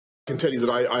I can tell you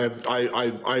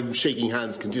that I'm shaking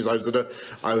hands continuously.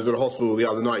 I was at a hospital the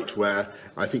other night where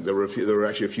I think there were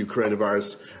actually a few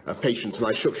coronavirus patients, and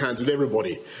I shook hands with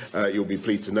everybody. You'll be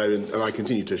pleased to know, and I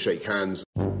continue to shake hands.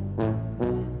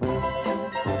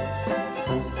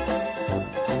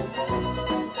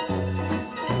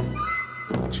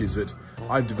 Which is that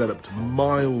I've developed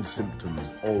mild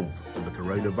symptoms of the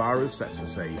coronavirus. That's to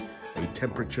say, a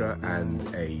temperature and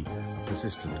a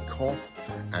persistent cough,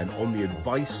 and on the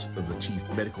advice of the Chief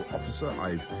Medical Officer,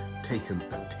 I've taken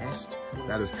a test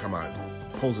that has come out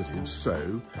positive.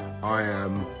 So I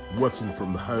am working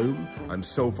from home, I'm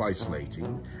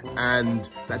self-isolating, and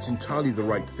that's entirely the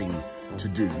right thing to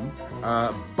do,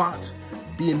 but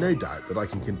be in no doubt that I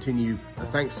can continue,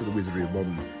 thanks to the wizardry of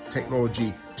modern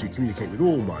technology, to communicate with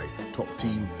all my top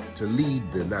team to lead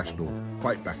the national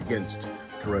fight back against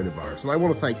coronavirus. And I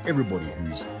want to thank everybody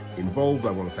who's involved.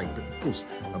 I want to thank, of course,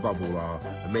 above all, our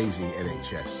amazing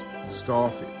NHS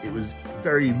staff. It was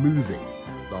very moving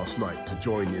last night to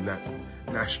join in that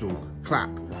national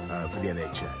clap for the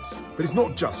NHS. But it's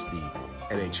not just the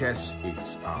NHS,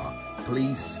 it's our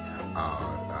police,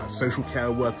 our social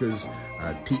care workers,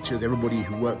 teachers, everybody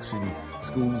who works in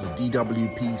schools,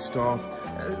 DWP staff.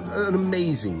 An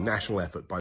amazing national effort by